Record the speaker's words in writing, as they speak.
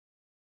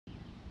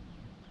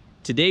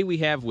Today we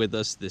have with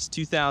us this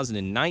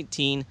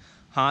 2019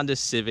 Honda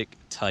Civic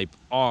Type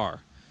R.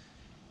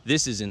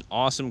 This is an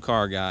awesome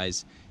car,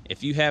 guys.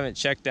 If you haven't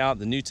checked out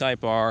the new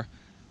Type R,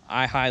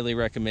 I highly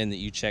recommend that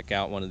you check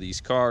out one of these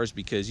cars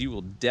because you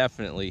will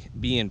definitely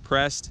be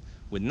impressed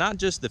with not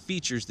just the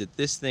features that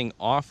this thing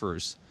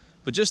offers,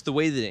 but just the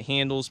way that it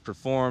handles,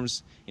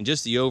 performs, and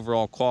just the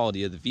overall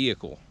quality of the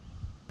vehicle.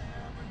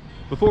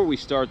 Before we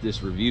start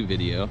this review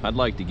video, I'd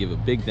like to give a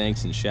big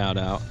thanks and shout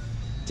out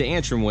to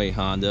Antrim Way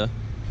Honda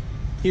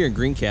here in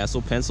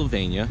Greencastle,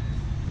 Pennsylvania,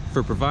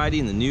 for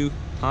providing the new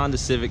Honda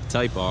Civic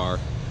Type R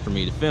for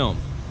me to film.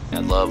 I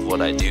love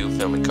what I do.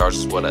 Filming cars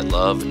is what I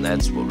love, and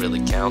that's what really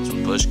counts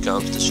when push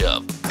comes to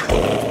shove.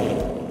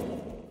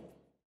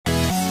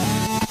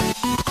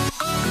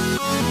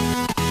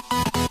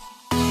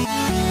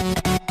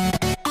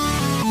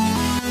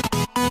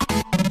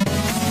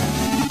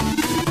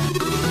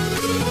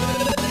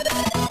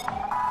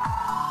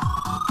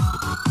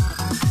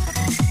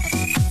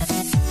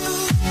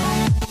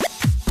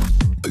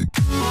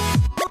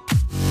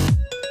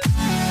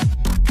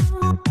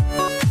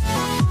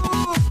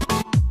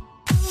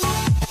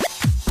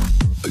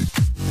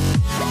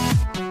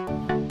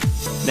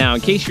 Now,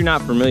 in case you're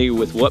not familiar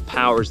with what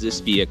powers this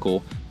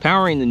vehicle,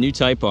 powering the new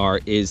Type R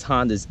is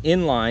Honda's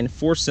inline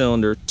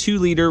 4-cylinder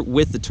 2-liter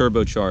with the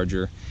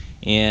turbocharger,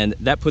 and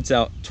that puts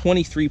out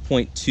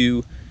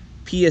 23.2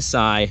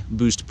 PSI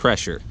boost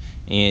pressure.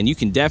 And you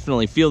can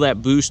definitely feel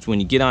that boost when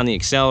you get on the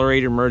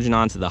accelerator merging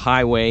onto the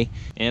highway.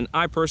 And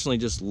I personally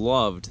just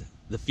loved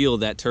the feel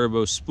of that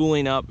turbo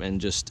spooling up and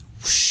just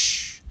whoosh.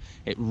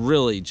 It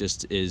really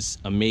just is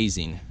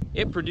amazing.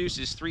 It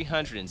produces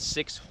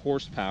 306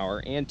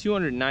 horsepower and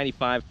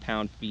 295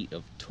 pound-feet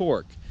of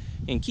torque.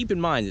 And keep in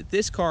mind that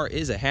this car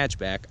is a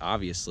hatchback,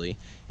 obviously,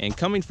 and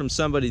coming from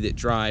somebody that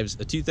drives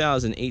a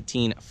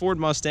 2018 Ford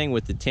Mustang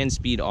with the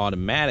 10-speed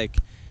automatic,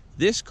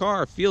 this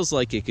car feels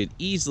like it could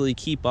easily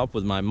keep up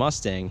with my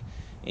Mustang.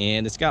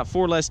 And it's got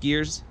 4 less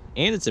gears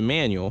and it's a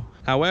manual.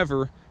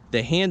 However,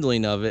 the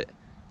handling of it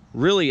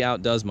really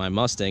outdoes my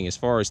Mustang as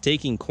far as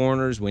taking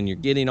corners when you're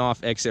getting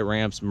off exit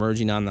ramps,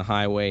 merging on the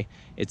highway.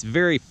 It's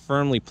very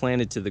firmly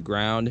planted to the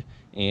ground,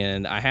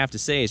 and I have to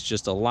say it's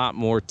just a lot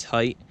more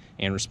tight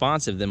and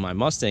responsive than my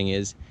Mustang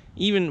is.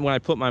 Even when I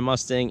put my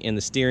Mustang in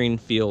the steering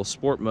feel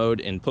sport mode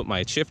and put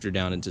my shifter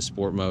down into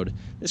sport mode,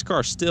 this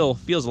car still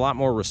feels a lot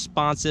more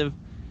responsive,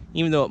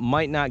 even though it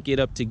might not get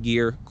up to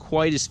gear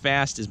quite as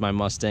fast as my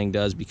Mustang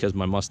does because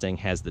my Mustang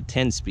has the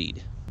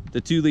 10-speed.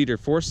 The 2-liter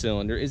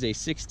 4-cylinder is a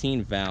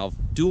 16-valve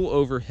dual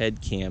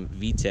overhead cam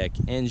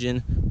VTEC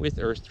engine with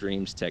Earth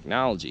Dreams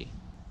technology.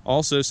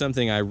 Also,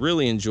 something I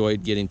really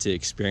enjoyed getting to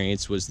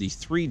experience was the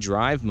 3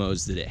 drive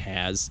modes that it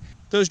has.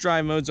 Those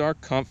drive modes are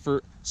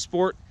Comfort,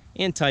 Sport,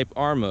 and Type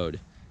R mode.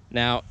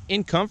 Now,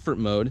 in Comfort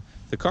mode,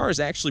 the car is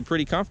actually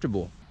pretty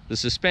comfortable. The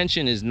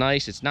suspension is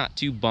nice, it's not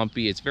too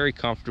bumpy, it's very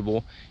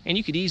comfortable, and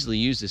you could easily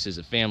use this as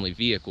a family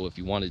vehicle if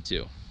you wanted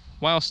to,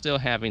 while still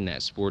having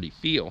that sporty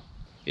feel.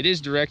 It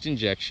is direct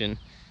injection,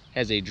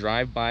 has a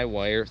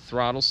drive-by-wire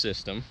throttle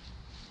system,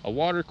 a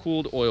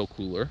water-cooled oil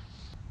cooler.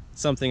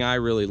 Something I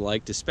really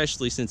liked,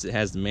 especially since it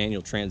has the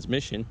manual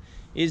transmission,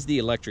 is the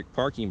electric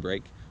parking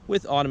brake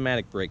with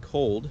automatic brake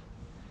hold.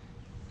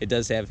 It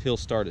does have hill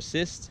start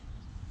assist,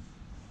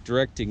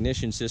 direct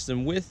ignition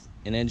system with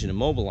an engine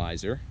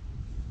immobilizer.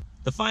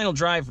 The final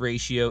drive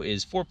ratio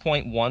is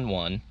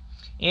 4.11,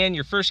 and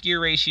your first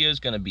gear ratio is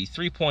going to be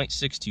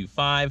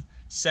 3.625,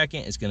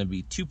 second is going to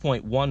be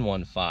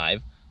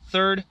 2.115,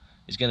 third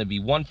is going to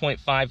be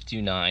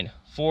 1.529,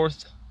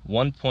 fourth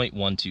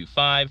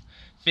 1.125,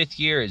 fifth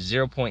gear is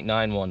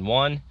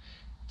 0.911,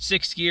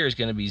 sixth gear is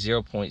going to be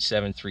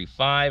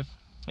 0.735,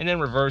 and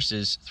then reverse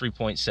is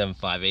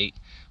 3.758.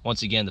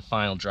 Once again, the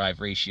final drive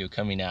ratio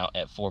coming out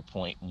at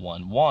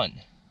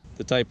 4.11.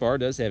 The Type R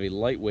does have a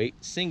lightweight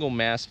single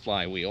mass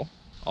flywheel,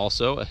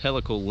 also a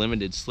helical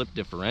limited slip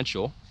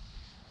differential.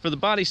 For the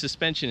body,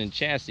 suspension, and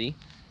chassis,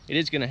 it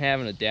is going to have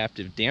an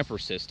adaptive damper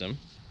system,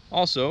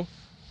 also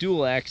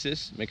dual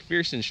axis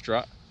McPherson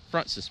strut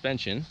front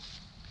suspension,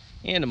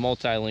 and a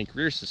multi-link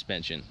rear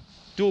suspension.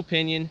 Dual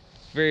pinion,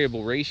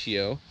 variable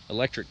ratio,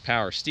 electric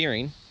power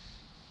steering.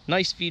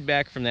 Nice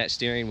feedback from that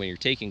steering when you're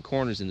taking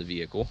corners in the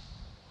vehicle.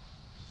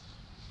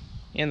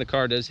 And the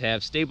car does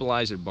have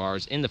stabilizer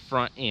bars in the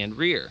front and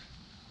rear.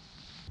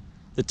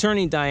 The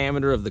turning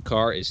diameter of the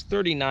car is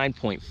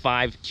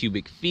 39.5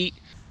 cubic feet.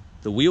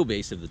 The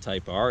wheelbase of the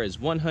Type R is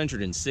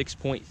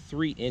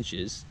 106.3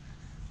 inches.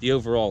 The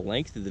overall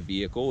length of the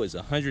vehicle is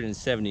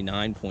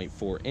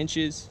 179.4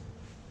 inches.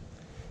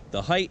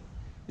 The height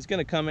is going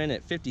to come in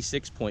at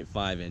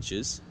 56.5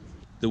 inches.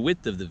 The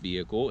width of the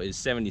vehicle is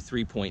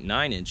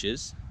 73.9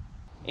 inches.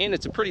 And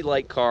it's a pretty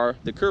light car.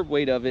 The curb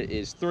weight of it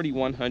is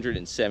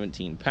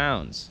 3,117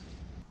 pounds.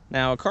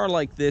 Now, a car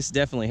like this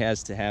definitely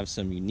has to have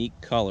some unique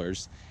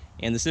colors,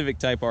 and the Civic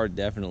Type R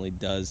definitely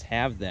does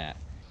have that.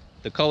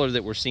 The color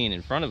that we're seeing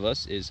in front of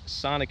us is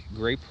Sonic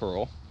Gray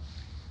Pearl.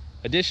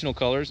 Additional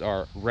colors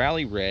are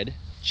Rally Red,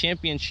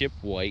 Championship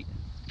White,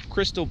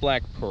 Crystal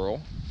Black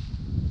Pearl,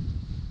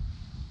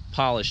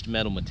 Polished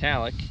Metal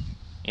Metallic,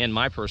 and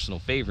my personal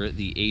favorite,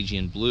 the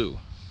Asian blue.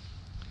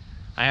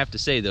 I have to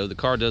say though, the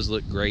car does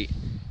look great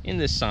in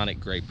this Sonic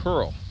Gray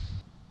Pearl.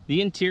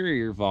 The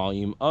interior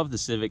volume of the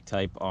Civic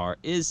Type R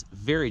is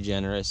very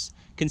generous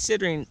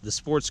considering the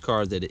sports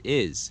car that it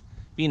is.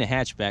 Being a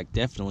hatchback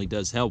definitely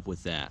does help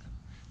with that.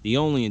 The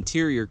only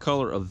interior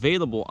color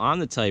available on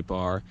the Type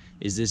R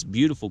is this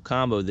beautiful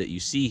combo that you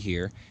see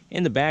here.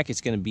 In the back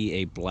it's going to be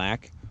a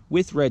black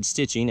with red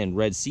stitching and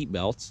red seat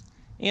belts,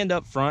 and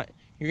up front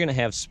you're going to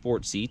have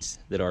sport seats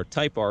that are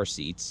Type R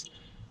seats.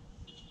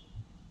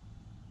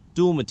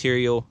 Dual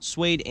material,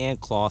 suede and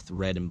cloth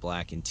red and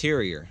black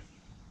interior.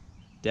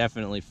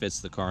 Definitely fits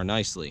the car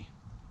nicely.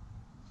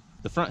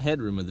 The front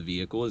headroom of the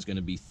vehicle is going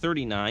to be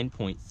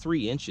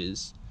 39.3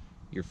 inches.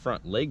 Your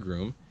front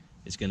legroom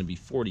is going to be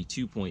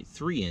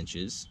 42.3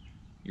 inches.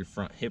 Your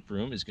front hip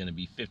room is going to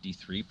be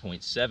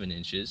 53.7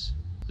 inches.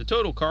 The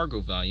total cargo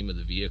volume of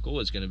the vehicle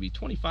is going to be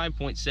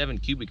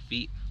 25.7 cubic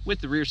feet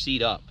with the rear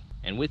seat up.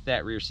 And with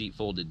that rear seat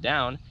folded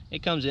down,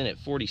 it comes in at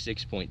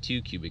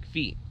 46.2 cubic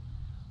feet.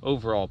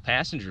 Overall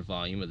passenger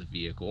volume of the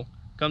vehicle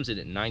comes in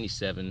at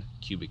 97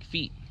 cubic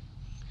feet.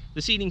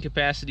 The seating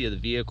capacity of the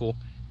vehicle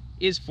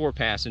is 4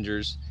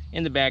 passengers.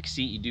 In the back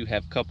seat you do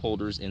have cup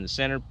holders in the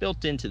center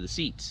built into the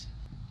seats.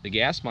 The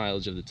gas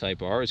mileage of the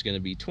Type R is going to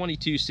be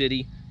 22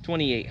 city,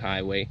 28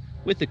 highway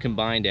with a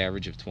combined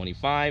average of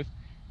 25.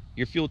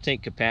 Your fuel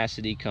tank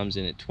capacity comes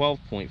in at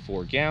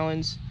 12.4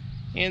 gallons,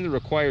 and the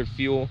required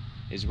fuel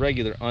is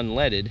regular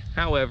unleaded.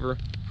 However,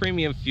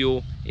 premium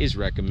fuel is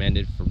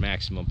recommended for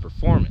maximum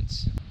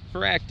performance.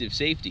 For active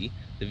safety,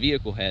 the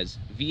vehicle has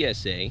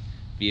VSA,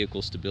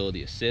 Vehicle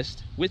Stability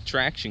Assist, with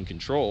traction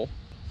control,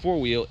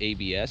 4-wheel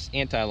ABS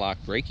anti-lock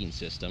braking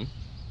system,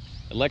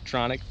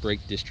 electronic brake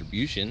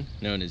distribution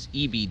known as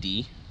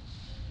EBD,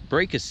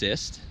 brake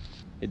assist.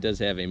 It does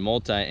have a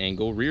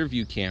multi-angle rear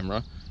view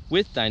camera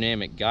with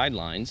dynamic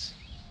guidelines,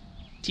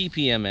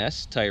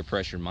 TPMS tire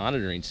pressure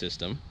monitoring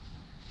system,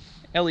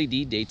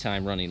 LED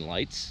daytime running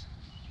lights.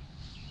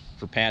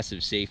 For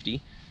passive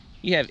safety,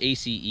 you have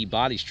ACE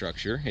body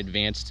structure,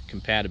 advanced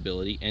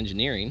compatibility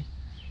engineering,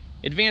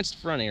 advanced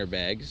front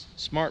airbags,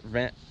 smart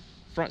vent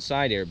front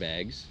side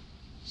airbags,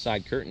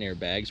 side curtain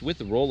airbags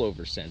with a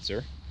rollover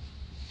sensor,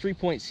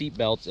 3-point seat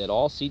belts at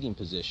all seating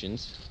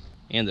positions,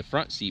 and the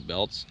front seat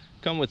belts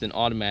come with an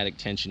automatic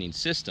tensioning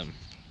system.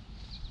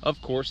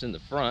 Of course, in the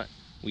front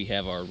we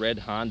have our red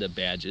Honda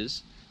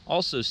badges,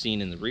 also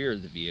seen in the rear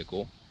of the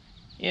vehicle,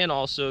 and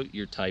also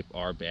your Type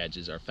R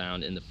badges are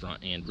found in the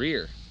front and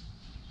rear.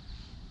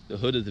 The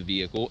hood of the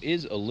vehicle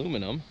is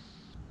aluminum.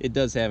 It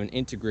does have an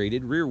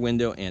integrated rear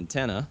window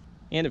antenna,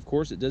 and of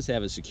course it does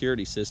have a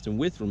security system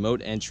with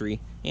remote entry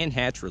and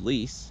hatch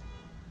release,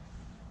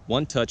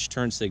 one-touch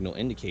turn signal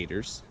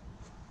indicators,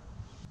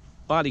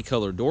 body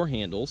color door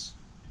handles,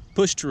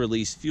 push to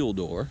release fuel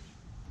door.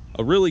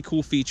 A really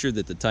cool feature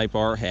that the Type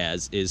R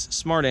has is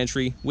smart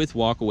entry with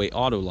walkaway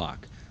auto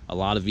lock. A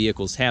lot of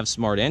vehicles have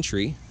smart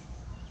entry,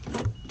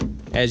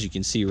 as you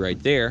can see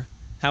right there.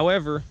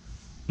 However,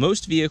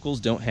 most vehicles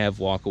don't have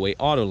walkaway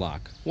auto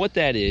lock. What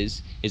that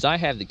is I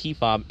have the key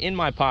fob in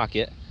my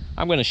pocket.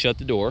 I'm going to shut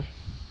the door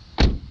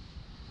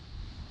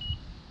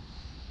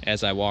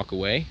as I walk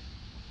away.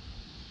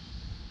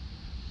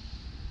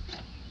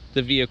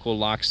 The vehicle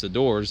locks the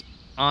doors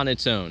on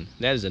its own.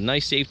 That is a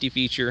nice safety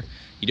feature.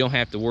 You don't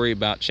have to worry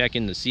about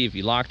checking to see if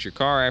you locked your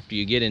car after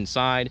you get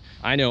inside.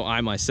 I know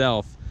I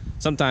myself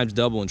sometimes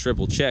double and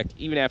triple check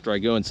even after I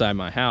go inside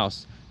my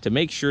house to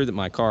make sure that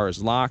my car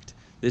is locked.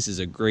 This is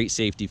a great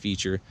safety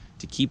feature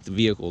to keep the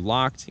vehicle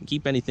locked and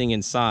keep anything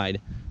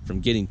inside from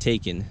getting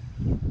taken.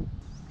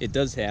 It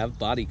does have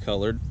body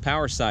colored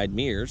power side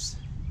mirrors,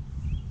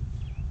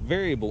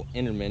 variable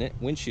intermittent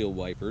windshield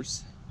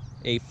wipers,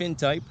 a fin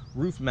type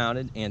roof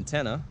mounted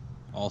antenna,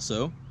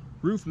 also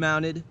roof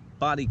mounted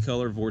body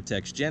color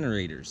vortex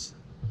generators.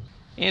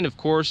 And of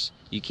course,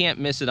 you can't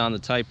miss it on the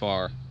Type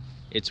R,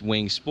 its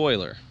wing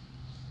spoiler.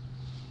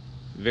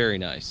 Very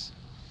nice.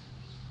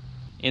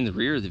 In the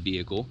rear of the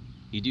vehicle,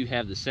 you do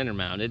have the center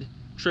mounted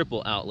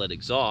triple outlet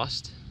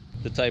exhaust.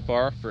 The Type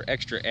R, for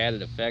extra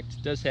added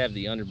effect, does have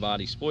the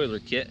underbody spoiler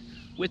kit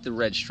with the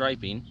red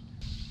striping.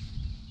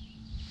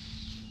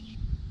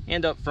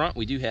 And up front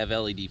we do have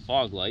LED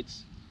fog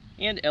lights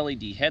and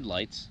LED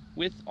headlights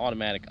with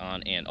automatic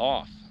on and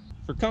off.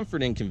 For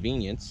comfort and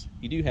convenience,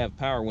 you do have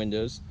power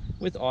windows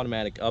with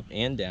automatic up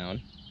and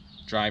down,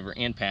 driver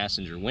and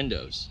passenger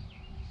windows.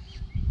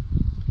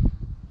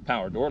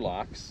 Power door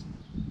locks,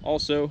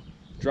 also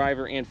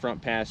driver and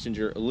front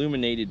passenger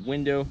illuminated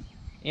window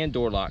and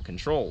door lock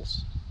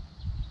controls.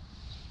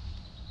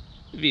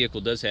 The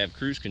vehicle does have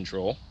cruise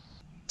control,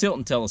 tilt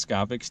and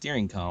telescopic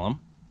steering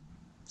column,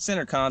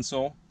 center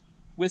console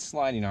with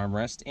sliding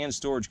armrest and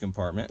storage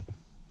compartment,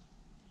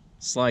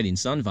 sliding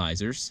sun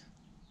visors,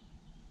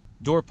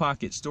 door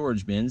pocket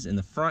storage bins in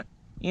the front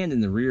and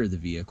in the rear of the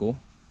vehicle.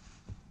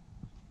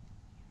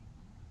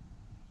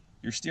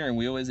 Your steering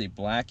wheel is a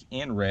black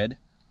and red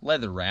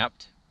leather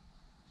wrapped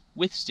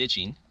with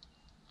stitching.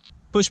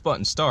 Push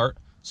button start,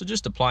 so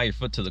just apply your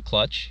foot to the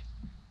clutch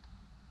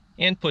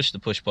and push the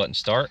push button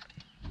start.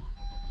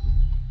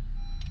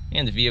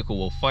 and the vehicle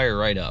will fire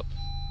right up.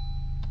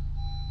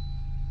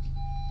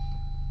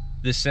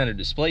 This center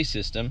display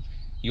system,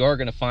 you are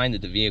going to find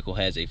that the vehicle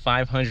has a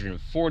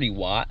 540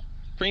 watt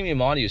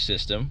premium audio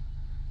system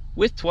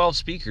with 12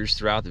 speakers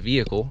throughout the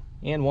vehicle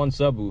and one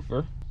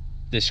subwoofer.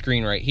 This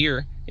screen right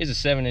here is a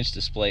 7-inch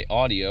display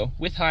audio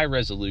with high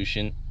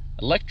resolution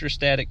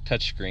electrostatic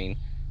touchscreen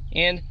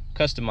and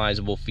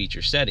customizable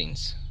feature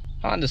settings.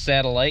 Honda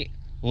satellite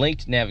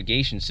linked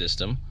navigation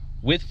system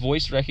with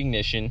voice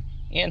recognition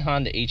and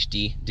Honda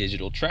HD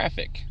digital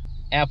traffic.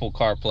 Apple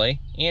CarPlay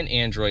and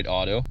Android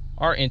Auto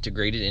are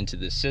integrated into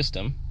this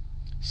system.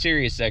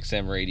 Sirius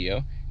XM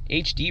radio,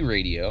 HD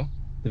radio.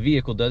 The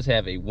vehicle does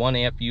have a 1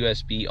 amp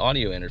USB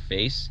audio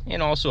interface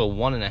and also a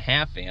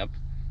 1.5 amp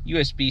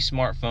USB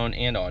smartphone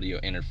and audio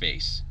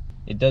interface.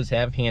 It does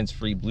have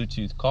hands-free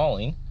Bluetooth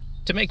calling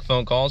to make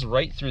phone calls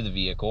right through the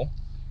vehicle,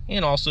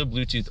 and also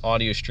Bluetooth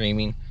audio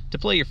streaming to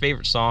play your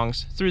favorite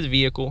songs through the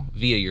vehicle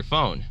via your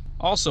phone.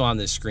 Also on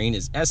this screen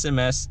is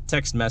SMS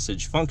text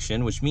message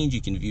function, which means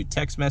you can view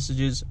text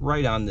messages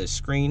right on this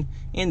screen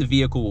and the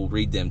vehicle will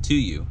read them to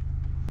you.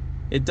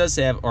 It does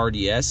have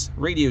RDS,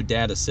 radio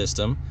data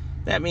system.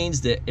 That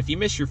means that if you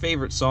miss your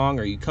favorite song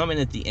or you come in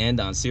at the end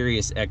on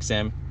Sirius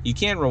XM, you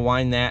can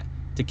rewind that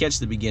to catch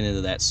the beginning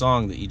of that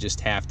song that you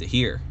just have to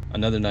hear.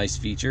 Another nice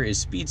feature is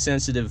speed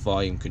sensitive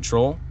volume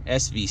control,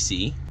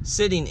 SVC.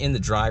 Sitting in the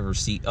driver's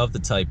seat of the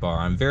Type R,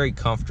 I'm very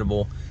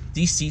comfortable.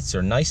 These seats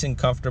are nice and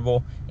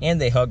comfortable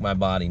and they hug my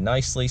body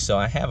nicely, so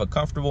I have a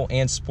comfortable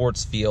and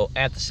sports feel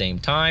at the same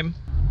time.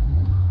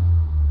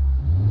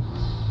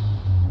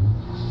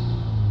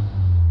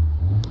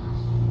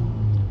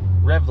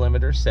 Rev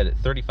limiter set at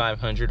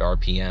 3,500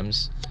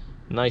 RPMs.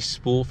 Nice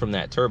spool from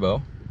that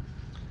turbo.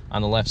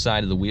 On the left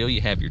side of the wheel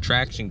you have your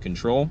traction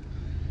control.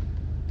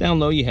 Down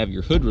low you have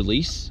your hood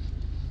release.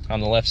 On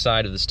the left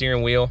side of the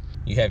steering wheel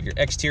you have your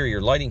exterior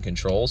lighting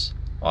controls,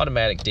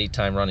 automatic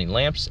daytime running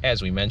lamps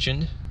as we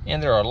mentioned,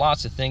 and there are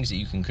lots of things that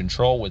you can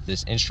control with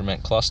this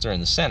instrument cluster in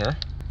the center.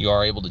 You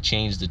are able to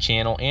change the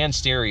channel and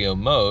stereo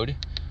mode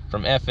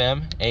from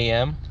FM,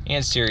 AM,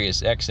 and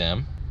Sirius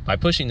XM. By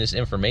pushing this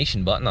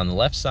information button on the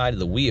left side of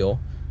the wheel,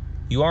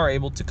 you are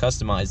able to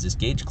customize this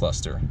gauge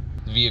cluster.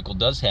 The vehicle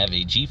does have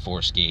a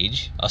G-force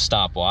gauge, a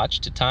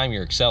stopwatch to time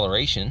your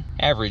acceleration,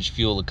 average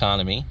fuel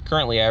economy,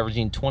 currently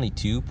averaging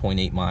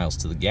 22.8 miles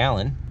to the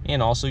gallon,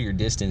 and also your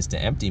distance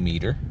to empty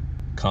meter,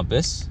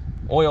 compass,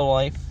 oil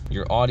life,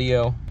 your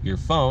audio, your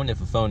phone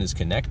if a phone is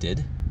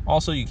connected.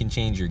 Also you can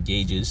change your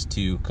gauges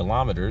to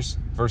kilometers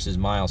versus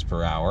miles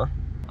per hour.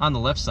 On the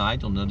left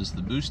side you'll notice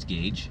the boost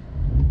gauge.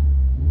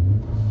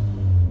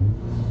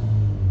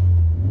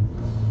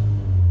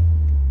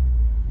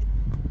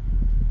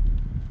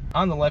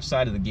 On the left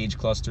side of the gauge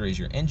cluster is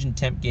your engine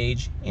temp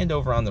gauge, and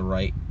over on the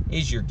right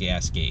is your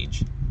gas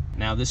gauge.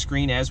 Now this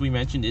screen, as we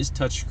mentioned, is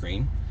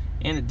touchscreen,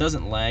 and it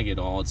doesn't lag at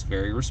all. It's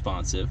very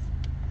responsive.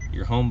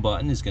 Your home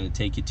button is going to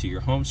take you to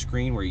your home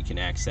screen where you can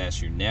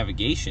access your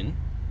navigation.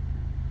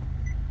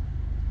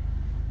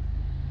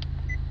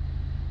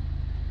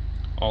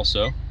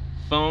 Also,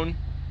 phone,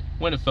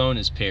 when a phone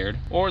is paired,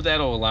 or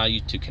that'll allow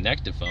you to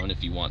connect a phone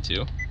if you want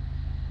to.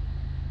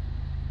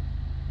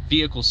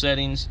 Vehicle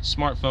settings,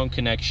 smartphone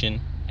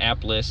connection,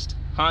 app list,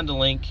 Honda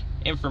link,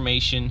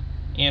 information,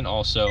 and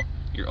also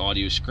your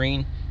audio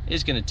screen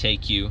is going to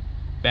take you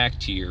back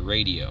to your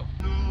radio.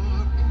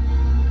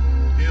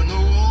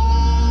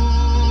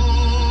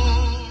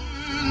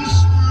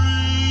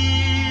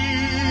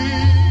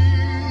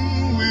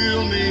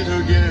 We'll meet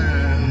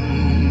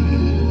again,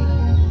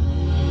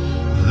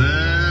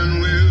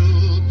 then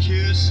we'll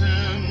kiss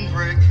and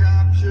break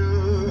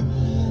capture,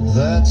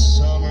 that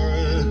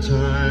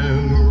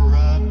summertime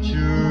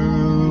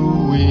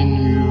rapture we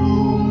knew.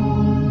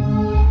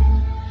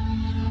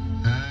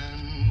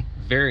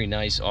 Very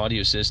nice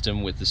audio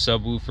system with the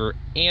subwoofer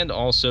and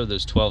also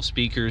those 12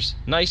 speakers.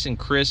 Nice and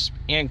crisp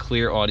and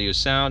clear audio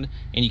sound,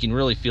 and you can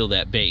really feel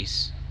that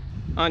bass.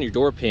 On your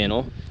door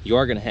panel, you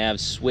are going to have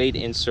suede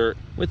insert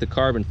with the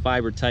carbon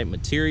fiber type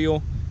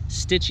material,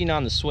 stitching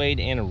on the suede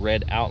and a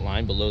red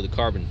outline below the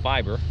carbon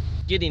fiber.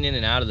 Getting in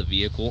and out of the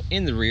vehicle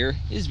in the rear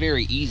is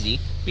very easy,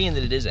 being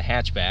that it is a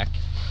hatchback,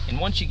 and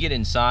once you get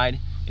inside,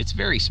 it's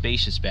very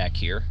spacious back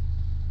here.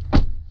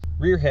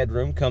 Rear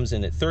headroom comes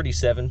in at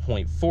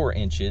 37.4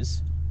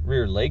 inches.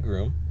 Rear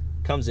legroom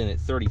comes in at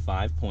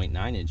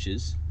 35.9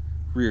 inches.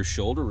 Rear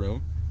shoulder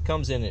room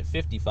comes in at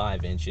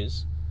 55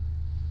 inches.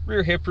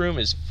 Rear hip room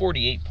is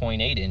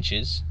 48.8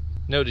 inches.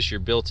 Notice your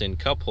built-in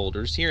cup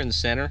holders here in the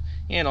center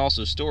and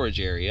also storage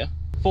area.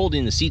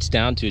 Folding the seats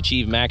down to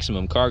achieve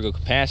maximum cargo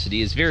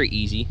capacity is very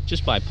easy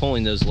just by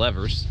pulling those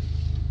levers.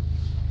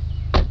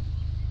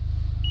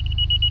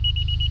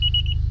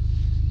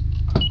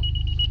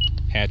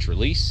 Hatch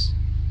release.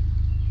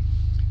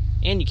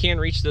 And you can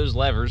reach those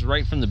levers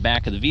right from the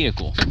back of the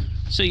vehicle,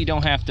 so you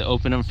don't have to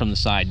open them from the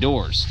side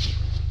doors.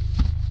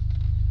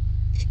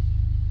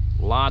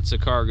 Lots of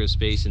cargo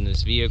space in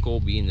this vehicle,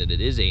 being that it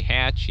is a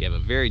hatch. You have a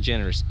very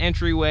generous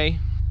entryway.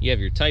 You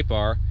have your Type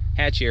R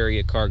hatch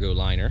area cargo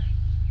liner.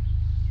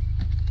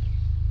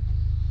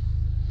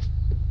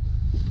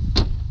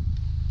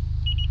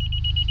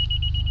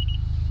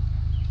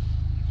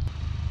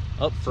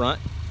 Up front,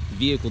 the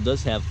vehicle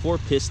does have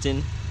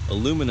 4-piston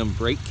aluminum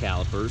brake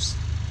calipers,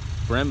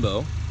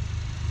 Brembo,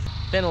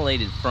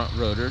 ventilated front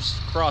rotors,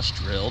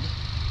 cross-drilled,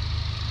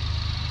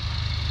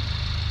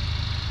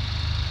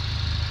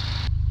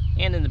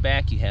 and in the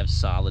back you have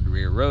solid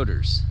rear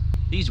rotors.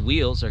 These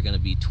wheels are going to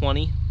be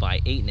 20 by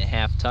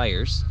 8.5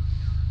 tires.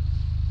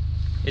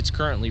 It's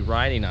currently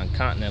riding on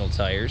Continental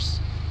tires.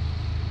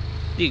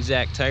 The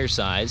exact tire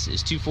size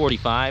is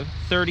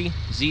 245/30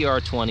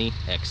 ZR20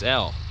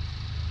 XL.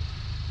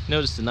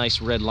 Notice the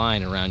nice red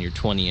line around your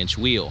 20-inch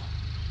wheel.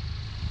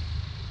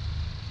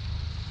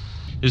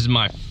 This is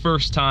my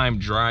first time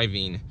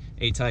driving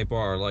a Type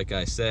R, like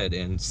I said,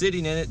 and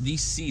sitting in it,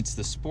 these seats,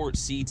 the sport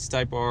seats,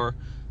 Type R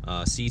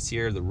seats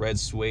here, the red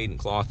suede and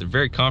cloth, they're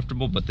very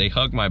comfortable, but they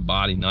hug my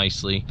body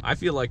nicely. I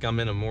feel like I'm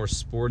in a more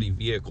sporty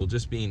vehicle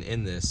just being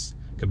in this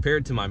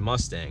compared to my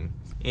Mustang.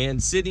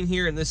 And sitting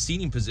here in this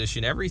seating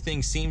position,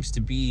 everything seems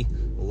to be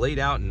laid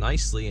out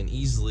nicely and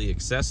easily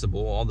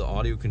accessible. All the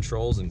audio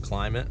controls and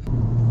climate.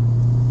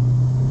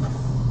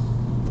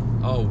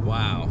 Oh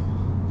wow,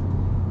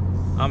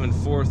 I'm in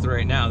 4th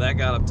right now. That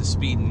got up to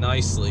speed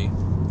nicely.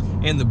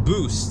 And the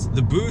boost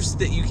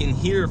that you can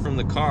hear from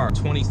the car,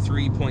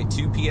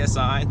 23.2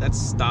 PSI, that's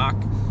stock,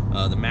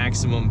 the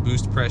maximum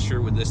boost pressure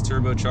with this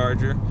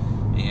turbocharger,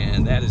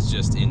 and that is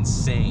just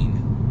insane.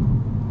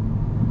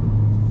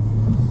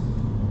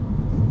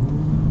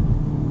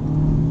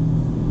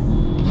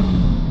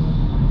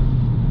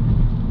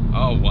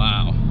 Oh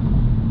wow,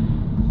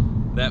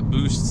 that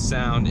boost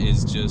sound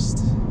is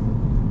just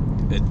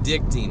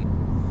addicting.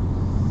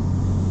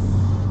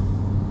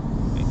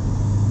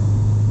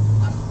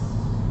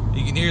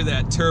 You can hear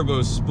that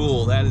turbo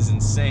spool, that is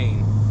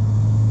insane.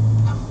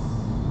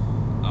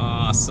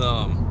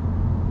 Awesome.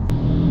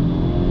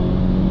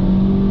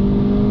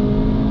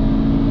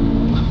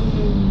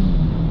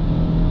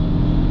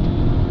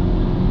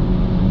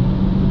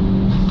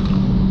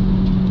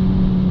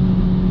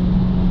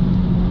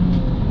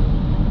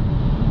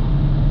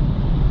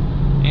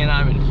 And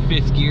I'm in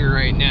 5th gear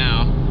right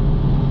now.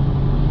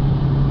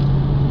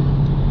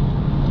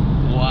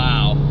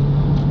 Wow.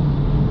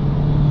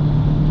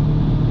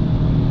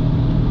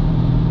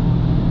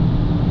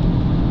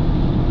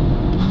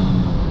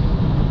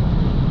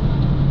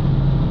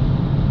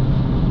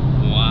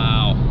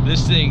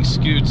 This thing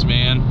scoots,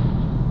 man.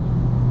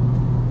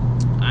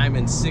 I'm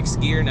in 6th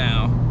gear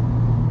now,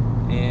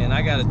 and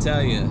I gotta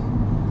tell you,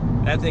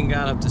 that thing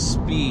got up to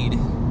speed.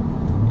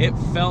 It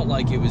felt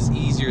like it was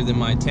easier than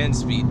my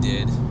 10-speed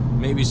did.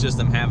 Maybe it's just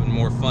I'm having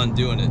more fun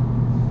doing it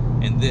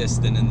in this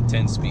than in the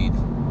 10-speed.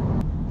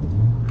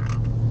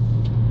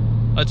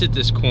 Let's hit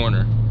this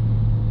corner.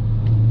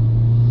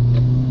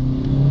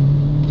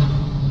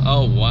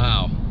 Oh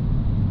wow,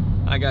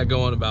 I got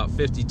going about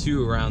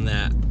 52 around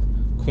that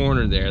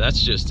corner there.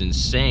 That's just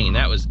insane.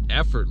 That was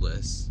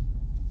effortless.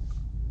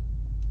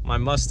 My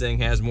Mustang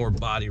has more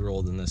body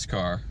roll than this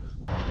car.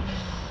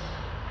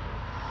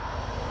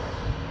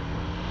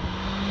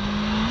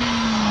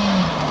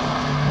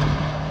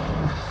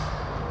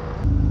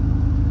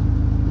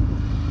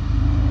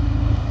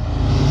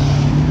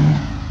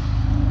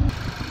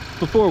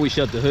 Before we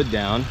shut the hood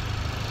down,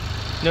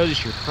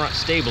 notice your front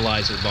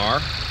stabilizer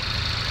bar.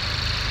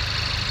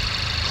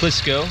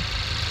 Clisco,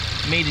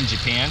 made in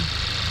Japan,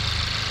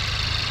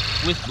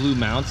 with blue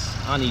mounts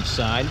on each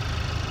side.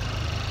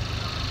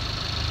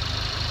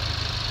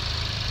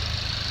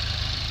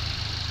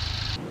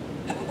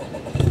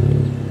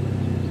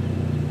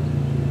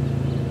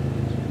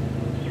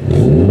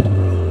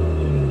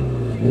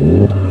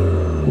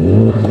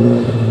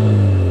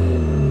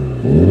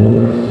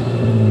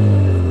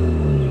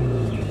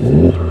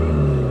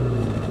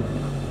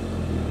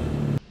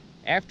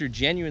 After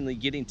genuinely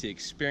getting to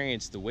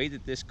experience the way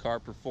that this car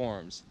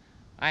performs,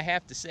 I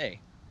have to say,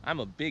 I'm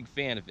a big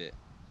fan of it.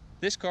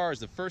 This car is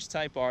the first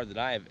Type R that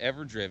I have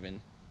ever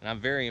driven, and I'm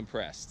very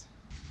impressed.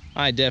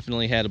 I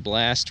definitely had a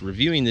blast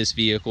reviewing this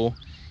vehicle,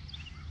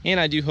 and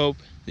I do hope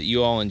that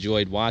you all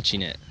enjoyed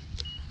watching it.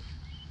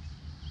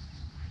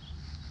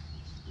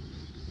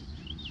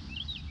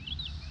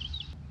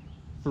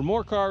 For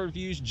more car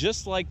reviews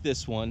just like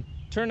this one,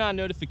 turn on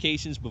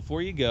notifications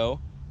before you go,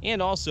 and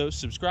also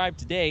subscribe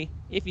today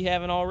if you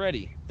haven't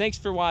already. Thanks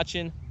for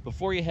watching.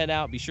 Before you head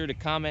out, be sure to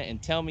comment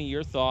and tell me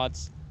your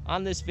thoughts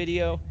on this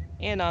video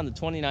and on the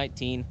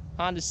 2019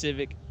 Honda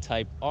Civic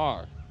Type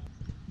R.